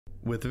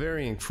With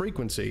varying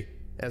frequency,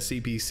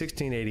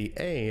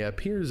 SCP-1680A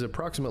appears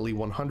approximately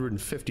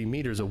 150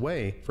 meters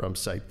away from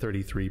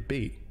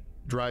Site-33B,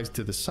 drives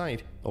to the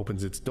site,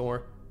 opens its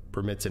door,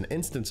 permits an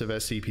instance of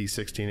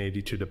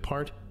SCP-1680 to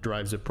depart,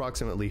 drives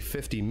approximately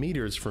 50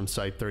 meters from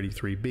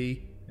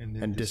Site-33B,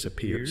 and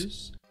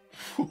disappears.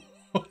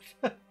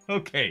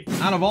 Okay,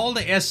 out of all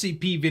the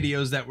SCP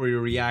videos that we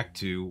react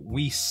to,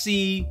 we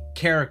see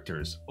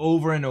characters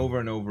over and over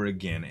and over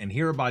again and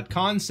hear about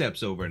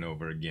concepts over and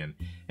over again.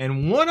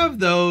 And one of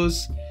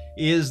those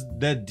is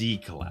the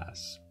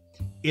D-Class.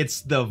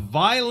 It's the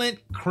violent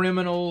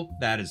criminal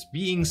that is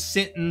being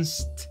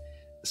sentenced,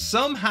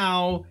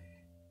 somehow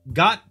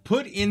got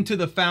put into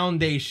the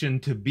Foundation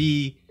to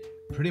be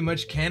pretty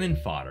much cannon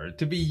fodder,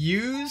 to be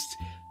used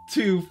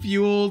to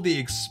fuel the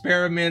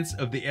experiments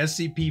of the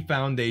SCP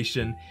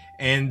Foundation,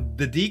 and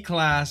the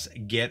D-Class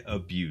get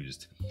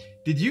abused.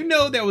 Did you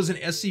know there was an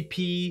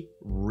SCP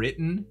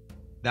written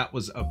that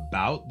was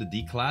about the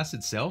D-Class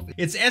itself?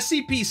 It's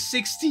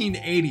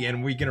SCP-1680,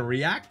 and we're gonna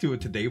react to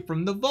it today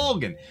from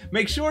TheVolgun.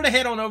 Make sure to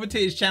head on over to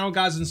his channel,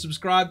 guys, and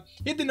subscribe.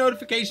 Hit the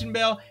notification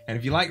bell, and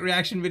if you like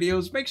reaction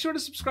videos, make sure to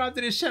subscribe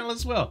to this channel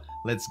as well.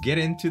 Let's get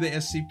into the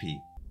SCP.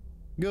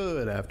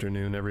 Good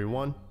afternoon,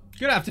 everyone.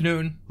 Good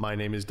afternoon. My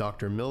name is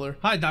Dr. Miller.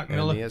 Hi, Dr.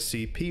 Miller. And the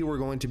SCP we're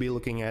going to be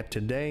looking at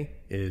today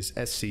is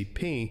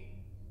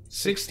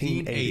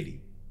SCP-1680.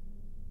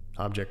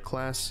 Object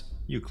Class: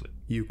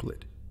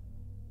 Euclid.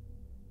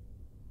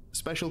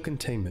 Special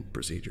Containment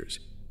Procedures.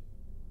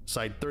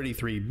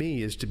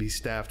 Site-33B is to be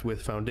staffed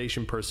with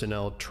Foundation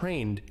personnel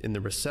trained in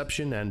the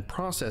reception and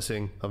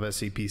processing of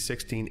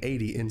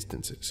SCP-1680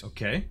 instances.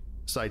 Okay.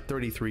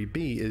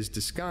 Site-33B is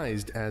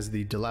disguised as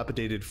the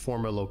dilapidated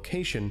former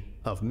location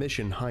of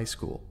Mission High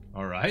School.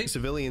 All right.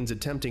 Civilians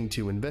attempting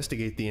to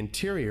investigate the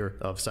interior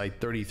of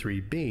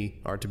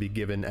Site-33B are to be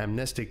given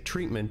amnestic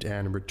treatment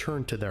and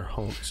returned to their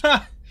homes.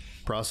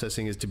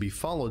 Processing is to be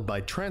followed by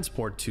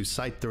transport to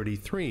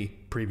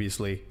Site-33,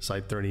 previously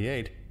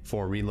Site-38,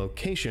 for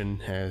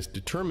relocation as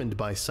determined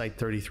by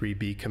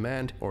Site-33B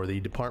Command or the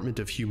Department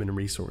of Human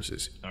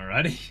Resources.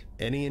 Alrighty.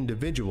 Any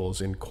individuals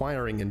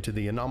inquiring into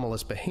the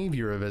anomalous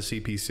behavior of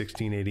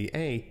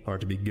SCP-1680A are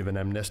to be given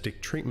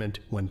amnestic treatment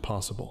when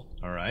possible.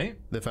 Alright.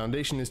 The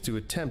Foundation is to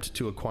attempt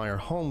to acquire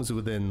homes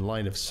within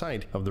line of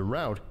sight of the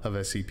route of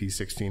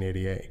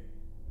SCP-1680A.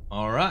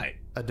 Alright.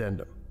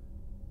 Addendum.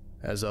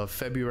 As of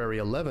February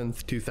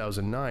 11th,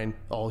 2009,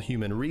 all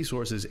Human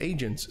Resources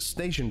agents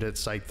stationed at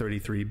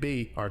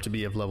Site-33B are to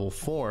be of Level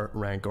 4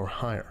 rank or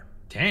higher.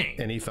 Dang.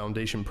 Any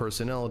Foundation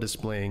personnel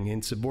displaying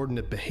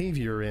insubordinate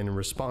behavior in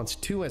response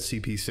to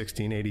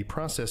SCP-1680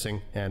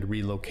 processing and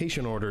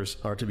relocation orders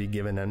are to be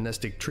given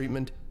amnestic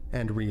treatment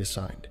and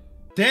reassigned.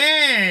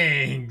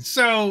 Dang!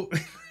 So,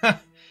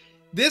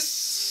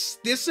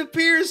 this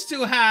appears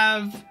to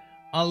have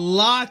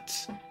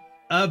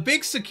a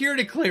big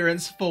security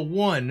clearance for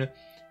one,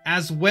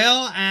 as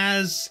well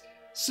as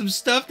some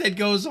stuff that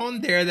goes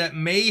on there that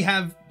may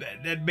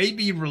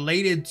be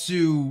related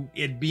to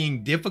it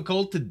being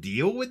difficult to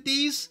deal with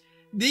these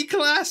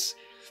D-Class.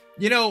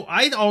 You know,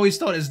 I always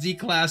thought as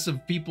D-Class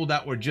of people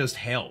that were just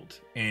held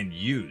and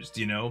used,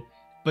 you know,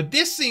 but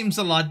this seems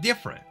a lot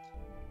different.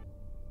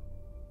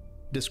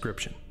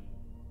 Description: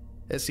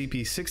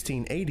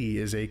 SCP-1680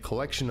 is a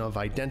collection of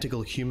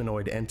identical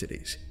humanoid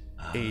entities,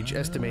 age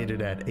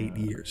estimated at 8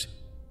 years.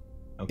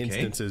 Okay.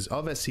 Instances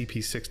of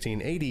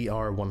SCP-1680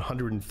 are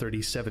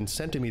 137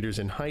 centimeters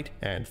in height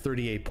and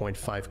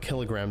 38.5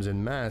 kilograms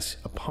in mass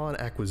upon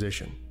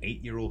acquisition.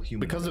 8-year-old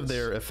humanoids. Because of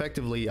their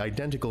effectively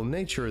identical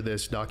nature,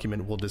 this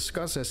document will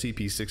discuss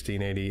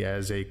SCP-1680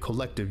 as a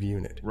collective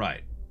unit.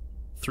 Right.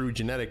 Through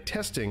genetic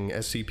testing,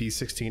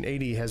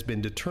 SCP-1680 has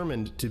been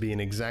determined to be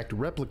an exact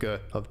replica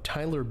of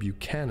Tyler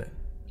Buchanan,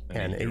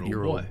 an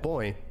 8-year-old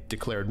boy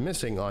declared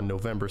missing on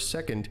November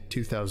 2nd,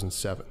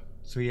 2007.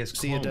 So he has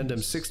clones. See Addendum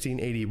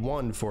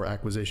 1681 for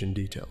acquisition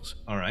details.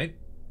 Alright.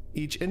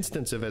 Each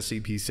instance of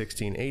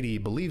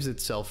SCP-1680 believes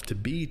itself to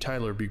be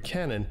Tyler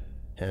Buchanan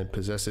and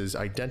possesses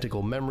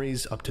identical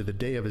memories up to the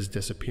day of his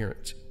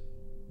disappearance.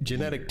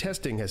 Genetic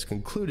testing has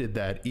concluded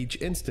that each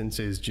instance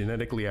is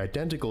genetically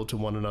identical to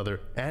one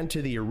another and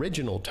to the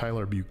original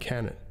Tyler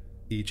Buchanan.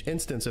 Each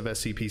instance of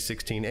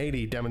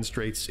SCP-1680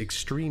 demonstrates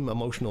extreme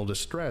emotional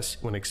distress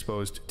when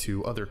exposed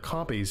to other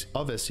copies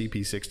of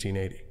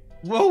SCP-1680.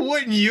 Well,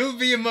 wouldn't you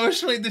be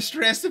emotionally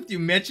distressed if you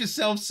met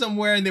yourself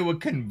somewhere and they were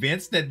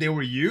convinced that they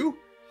were you?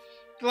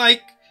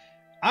 Like,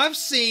 I've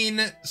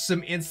seen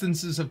some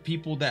instances of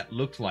people that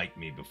looked like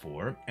me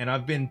before, and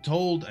I've been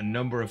told a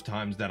number of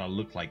times that I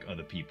look like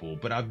other people,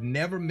 but I've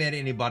never met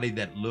anybody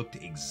that looked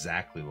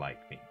exactly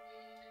like me.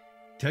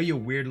 Tell you a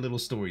weird little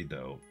story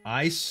though.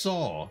 I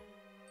saw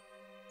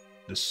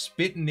the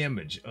spitting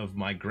image of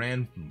my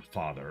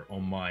grandfather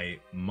on my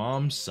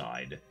mom's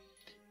side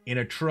in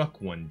a truck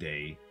one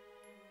day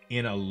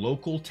in a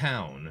local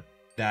town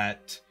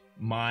that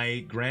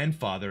my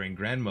grandfather and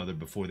grandmother,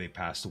 before they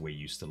passed away,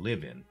 used to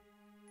live in.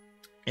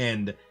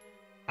 And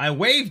I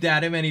waved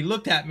at him and he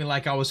looked at me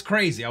like I was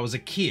crazy. I was a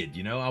kid,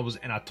 you know.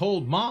 And I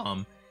told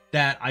Mom,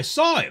 that I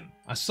saw him.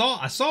 I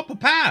saw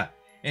Papa.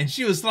 And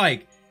she was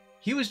like,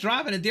 he was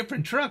driving a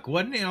different truck,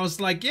 wasn't he? I was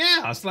like,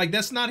 yeah. I was like,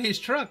 that's not his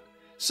truck.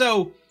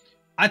 So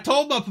I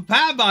told my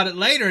Papa about it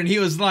later, and he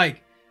was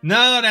like,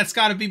 no, that's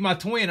got to be my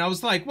twin. I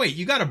was like, wait,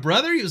 you got a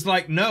brother? He was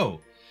like,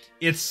 no.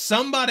 It's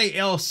somebody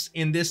else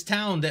in this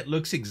town that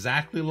looks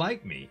exactly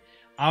like me.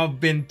 I've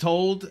been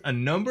told a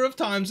number of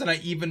times that I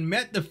even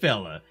met the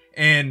fella,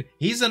 and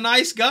he's a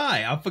nice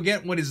guy. I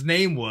forget what his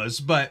name was,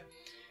 but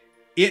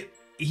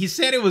he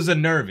said it was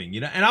unnerving,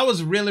 you know, and I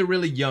was really,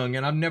 really young,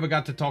 and I've never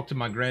got to talk to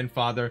my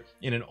grandfather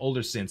in an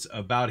older sense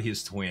about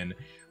his twin,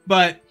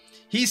 but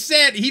he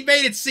said he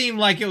made it seem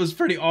like it was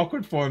pretty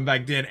awkward for him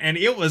back then, and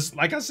it was,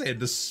 like I said,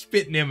 the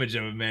spitting image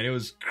of it, man, it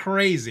was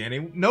crazy,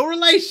 and no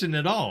relation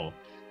at all.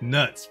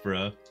 Nuts,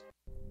 bruh.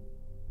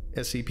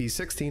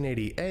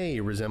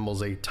 SCP-1680A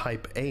resembles a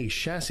Type A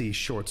chassis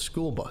short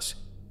school bus.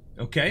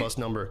 Okay. Bus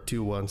number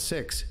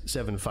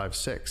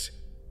 216756.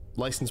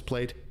 License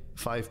plate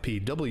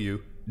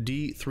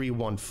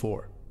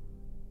 5PW-D314.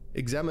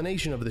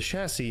 Examination of the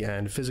chassis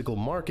and physical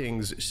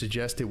markings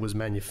suggest it was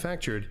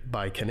manufactured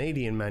by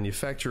Canadian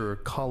manufacturer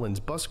Collins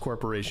Bus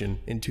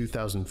Corporation in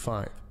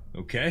 2005.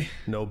 Okay.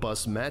 No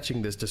bus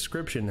matching this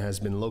description has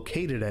been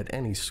located at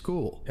any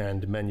school,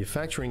 and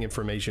manufacturing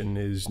information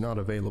is not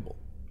available.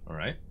 All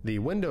right. The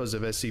windows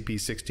of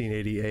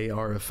SCP-1680A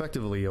are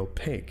effectively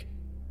opaque.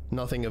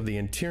 Nothing of the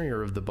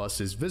interior of the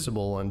bus is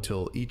visible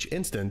until each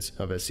instance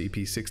of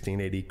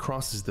SCP-1680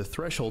 crosses the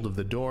threshold of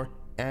the door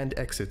and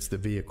exits the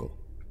vehicle.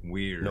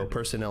 Weird. No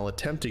personnel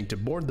attempting to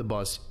board the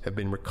bus have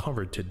been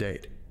recovered to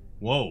date.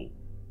 Whoa.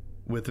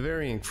 With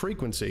varying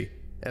frequency,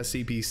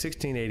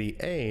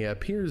 SCP-1680A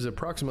appears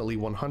approximately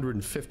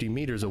 150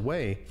 meters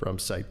away from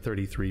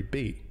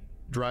Site-33B,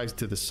 drives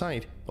to the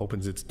site,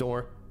 opens its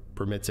door,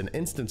 permits an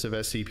instance of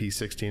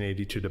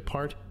SCP-1680 to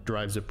depart,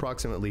 drives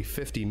approximately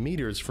 50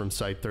 meters from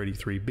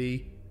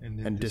Site-33B,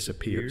 and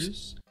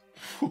disappears.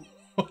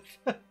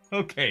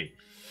 Okay.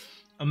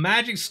 A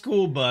magic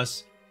school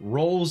bus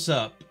rolls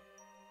up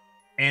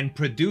and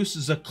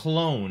produces a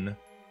clone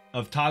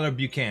of Tyler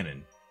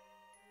Buchanan.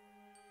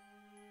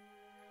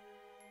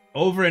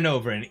 Over and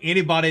over, and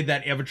anybody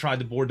that ever tried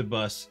to board the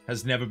bus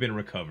has never been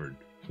recovered.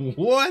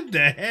 What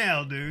the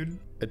hell, dude?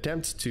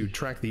 Attempts to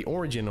track the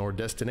origin or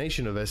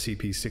destination of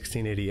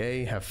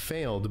SCP-1680A have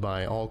failed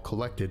by all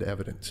collected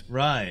evidence.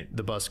 Right.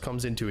 The bus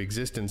comes into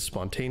existence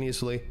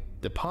spontaneously,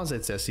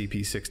 deposits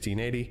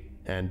SCP-1680,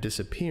 and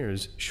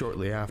disappears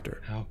shortly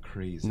after. How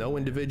crazy. No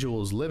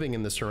individuals living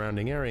in the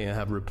surrounding area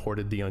have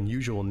reported the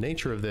unusual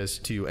nature of this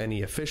to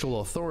any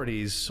official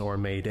authorities or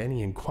made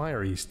any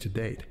inquiries to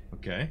date.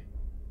 Okay.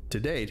 To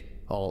date,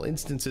 all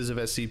instances of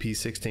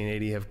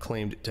SCP-1680 have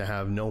claimed to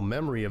have no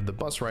memory of the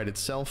bus ride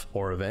itself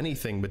or of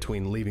anything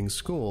between leaving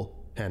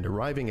school and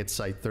arriving at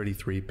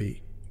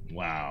Site-33B.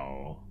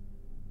 Wow.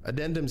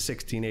 Addendum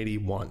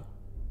 1681.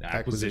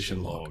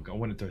 Acquisition log. I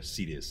wanted to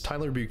see this.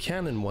 Tyler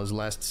Buchanan was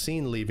last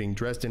seen leaving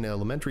Dresden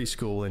Elementary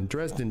School in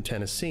Dresden,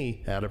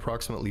 Tennessee at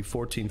approximately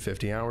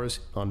 1450 hours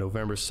on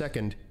November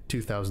 2nd,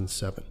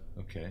 2007.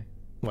 Okay.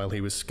 While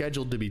he was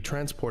scheduled to be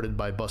transported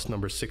by bus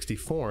number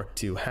 64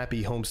 to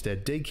Happy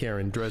Homestead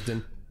Daycare in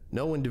Dresden,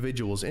 no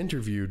individuals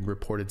interviewed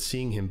reported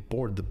seeing him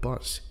board the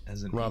bus.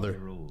 Rather,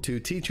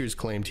 2 teachers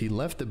claimed he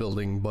left the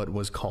building but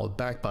was called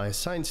back by a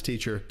science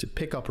teacher to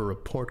pick up a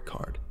report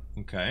card.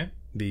 Okay.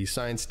 The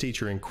science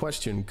teacher in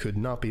question could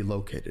not be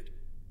located.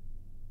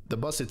 The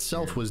bus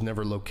itself was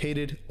never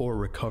located or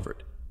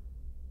recovered.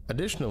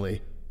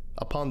 Additionally,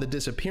 upon the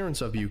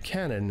disappearance of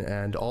Buchanan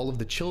and all of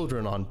the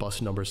children on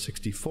bus number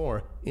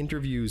 64,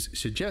 interviews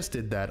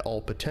suggested that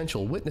all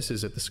potential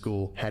witnesses at the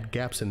school had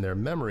gaps in their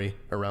memory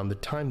around the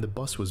time the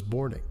bus was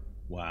boarding.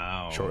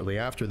 Wow. Shortly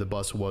after the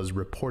bus was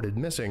reported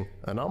missing,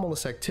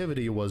 anomalous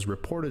activity was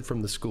reported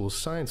from the school's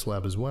science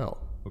lab as well.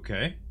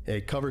 Okay.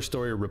 A cover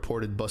story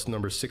reported bus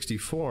number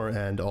 64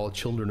 and all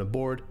children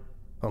aboard,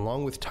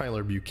 along with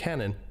Tyler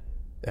Buchanan,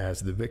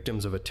 as the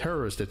victims of a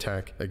terrorist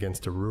attack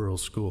against a rural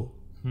school.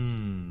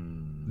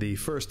 The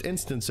first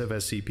instance of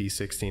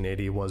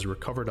SCP-1680 was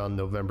recovered on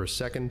November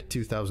 2nd,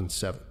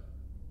 2007.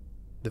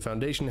 The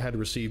Foundation had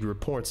received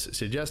reports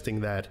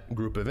suggesting that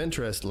Group of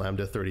Interest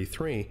Lambda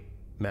 33,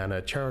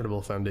 Mana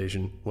Charitable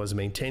Foundation, was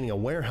maintaining a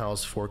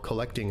warehouse for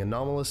collecting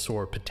anomalous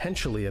or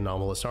potentially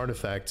anomalous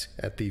artifacts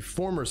at the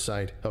former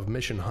site of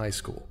Mission High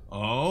School.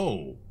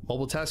 Oh.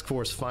 Mobile Task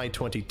Force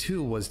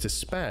Phi-22 was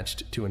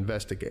dispatched to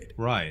investigate.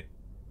 Right.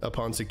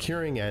 Upon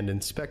securing and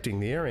inspecting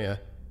the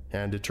area,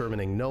 and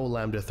determining no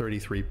Lambda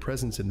 33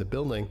 presence in the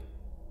building,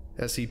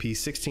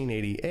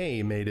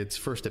 SCP-1680A made its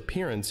first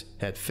appearance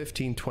at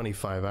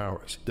 1525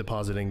 hours,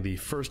 depositing the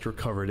first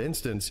recovered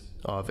instance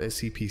of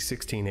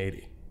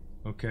SCP-1680.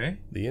 Okay.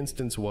 The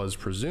instance was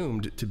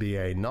presumed to be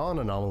a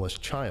non-anomalous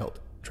child,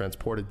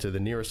 transported to the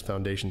nearest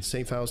Foundation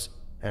safe house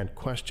and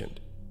questioned.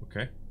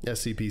 Okay.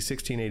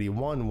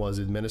 SCP-1681 was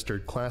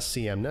administered Class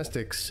C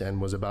amnestics and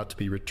was about to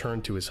be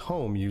returned to his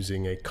home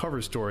using a cover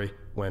story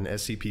when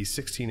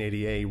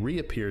SCP-1680A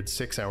reappeared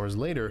 6 hours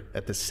later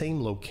at the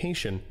same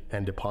location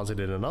and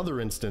deposited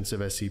another instance of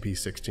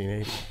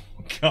SCP-1680.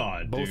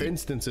 God, Both dude.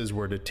 instances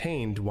were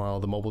detained while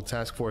the Mobile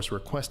Task Force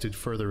requested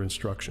further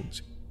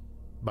instructions.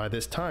 By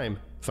this time,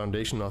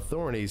 Foundation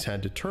authorities had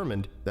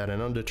determined that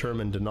an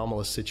undetermined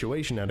anomalous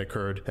situation had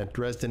occurred at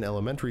Dresden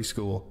Elementary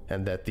School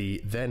and that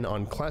the then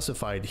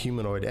unclassified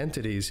humanoid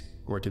entities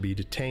were to be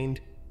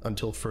detained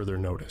until further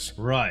notice.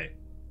 Right.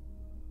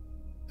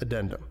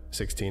 Addendum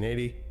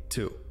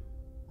 1680-2.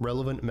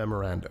 Relevant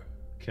Memoranda.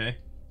 Okay.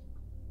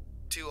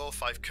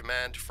 205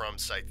 Command from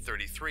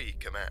Site-33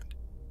 Command.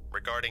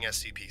 Regarding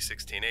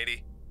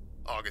SCP-1680,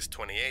 August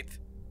 28,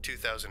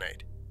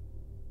 2008.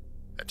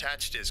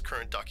 Attached is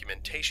current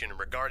documentation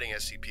regarding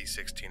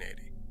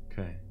SCP-1680.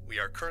 Okay. We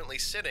are currently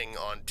sitting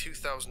on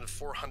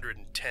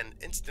 2,410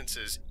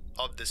 instances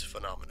of this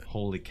phenomenon.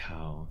 Holy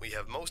cow. We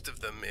have most of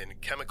them in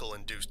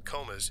chemical-induced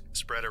comas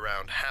spread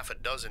around half a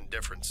dozen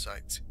different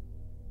sites.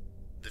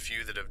 The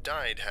few that have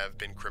died have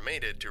been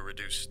cremated to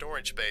reduce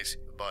storage space,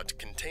 but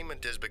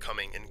containment is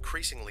becoming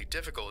increasingly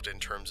difficult in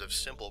terms of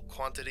simple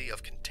quantity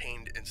of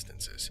contained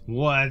instances.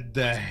 What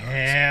the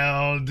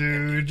hell,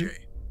 dude? MJ.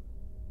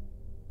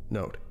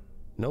 Note: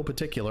 no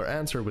particular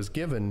answer was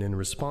given in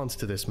response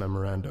to this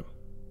memorandum.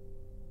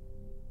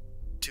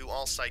 To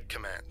all site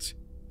commands,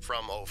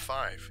 from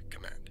 05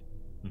 Command,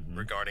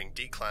 regarding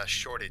D-Class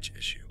shortage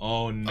issue.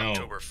 Oh no.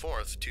 October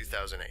 4th,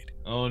 2008.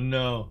 Oh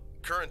no.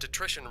 Current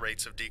attrition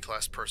rates of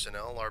D-Class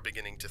personnel are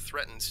beginning to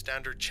threaten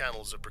standard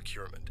channels of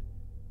procurement.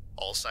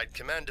 All site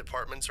command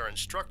departments are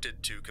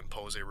instructed to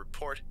compose a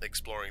report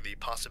exploring the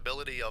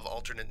possibility of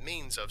alternate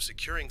means of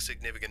securing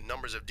significant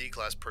numbers of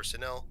D-Class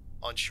personnel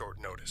on short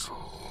notice.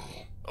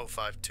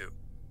 052.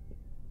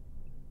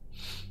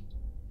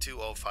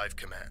 205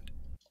 Command.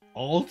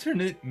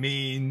 Alternate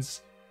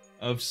means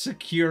of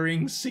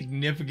securing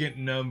significant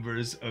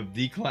numbers of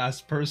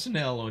D-Class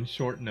personnel on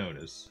short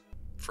notice.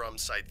 From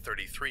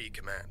Site-33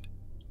 Command.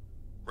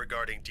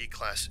 Regarding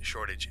D-Class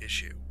shortage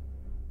issue.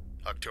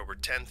 October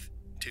 10th,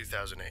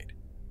 2008.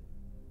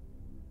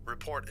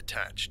 Report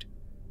attached.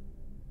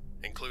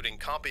 Including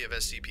copy of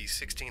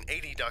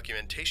SCP-1680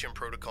 documentation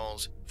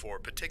protocols for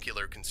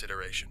particular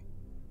consideration.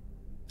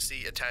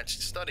 See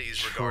attached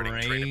studies regarding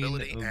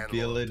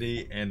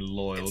trainability and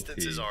loyalty.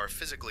 Instances are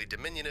physically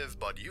diminutive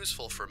but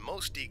useful for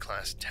most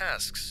D-Class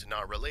tasks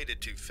not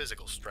related to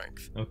physical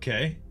strength.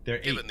 Okay, they're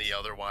 8. Given the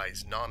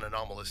otherwise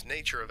non-anomalous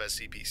nature of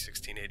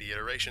SCP-1680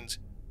 iterations,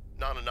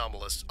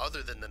 non-anomalous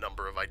other than the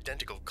number of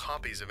identical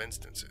copies of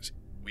instances,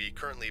 we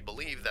currently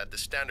believe that the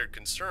standard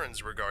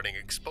concerns regarding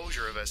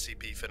exposure of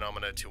SCP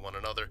phenomena to one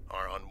another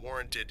are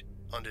unwarranted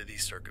under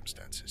these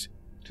circumstances.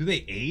 Do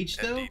they age,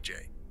 though?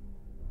 NDJ.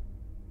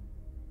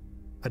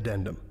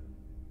 Addendum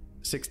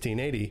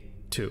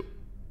 1680-2.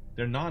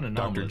 They're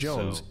non-anomalous, Dr.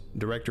 Jones, so...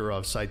 director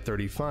of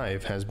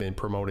Site-35, has been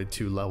promoted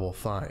to Level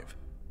 5.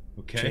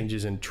 Okay.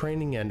 Changes in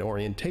training and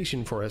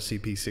orientation for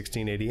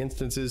SCP-1680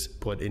 instances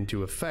put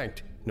into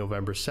effect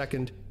November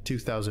 2nd,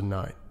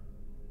 2009.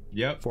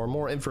 Yep. For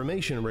more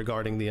information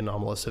regarding the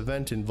anomalous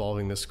event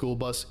involving the school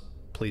bus,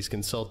 please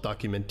consult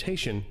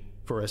documentation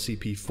for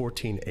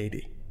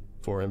SCP-1480.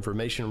 For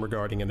information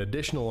regarding an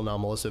additional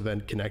anomalous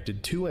event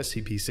connected to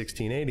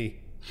SCP-1680,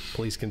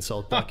 please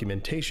consult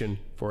documentation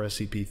for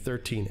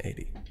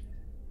SCP-1380.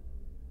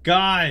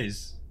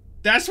 Guys,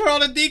 that's where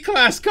all the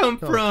D-Class come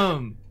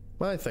from!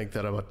 I think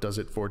that about does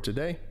it for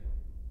today.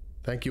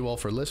 Thank you all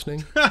for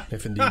listening,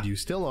 if indeed you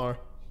still are,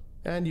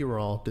 and you are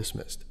all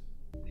dismissed.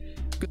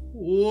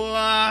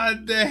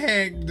 What the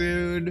heck,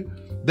 dude?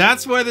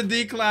 That's where the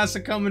D-Class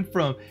are coming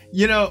from.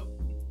 You know,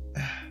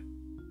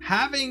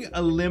 having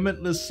a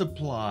limitless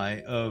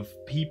supply of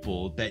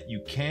people that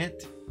you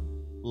can't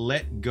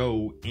let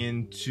go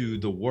into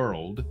the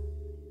world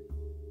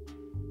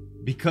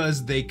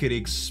because they could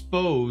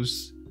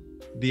expose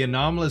the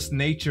anomalous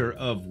nature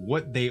of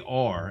what they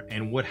are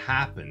and what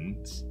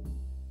happens.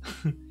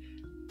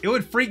 It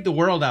would freak the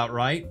world out,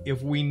 right?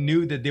 If we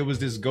knew that there was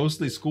this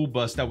ghostly school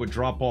bus that would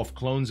drop off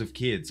clones of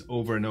kids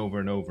over and over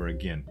and over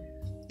again.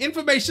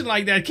 Information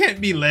like that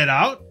can't be let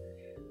out.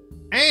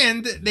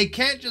 And they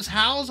can't just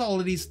house all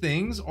of these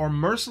things or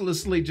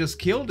mercilessly just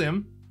kill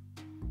them.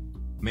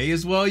 May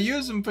as well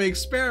use them for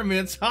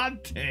experiments.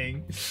 Hot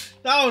dang.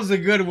 That was a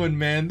good one,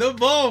 man.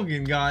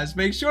 TheVolgun, guys.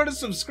 Make sure to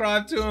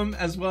subscribe to him,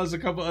 as well as a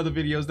couple other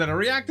videos that are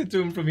reacted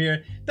to him from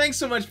here. Thanks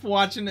so much for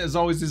watching. As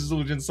always, this is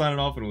Zueljin signing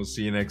off, and we'll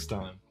see you next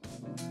time.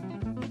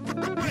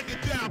 Break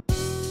it down.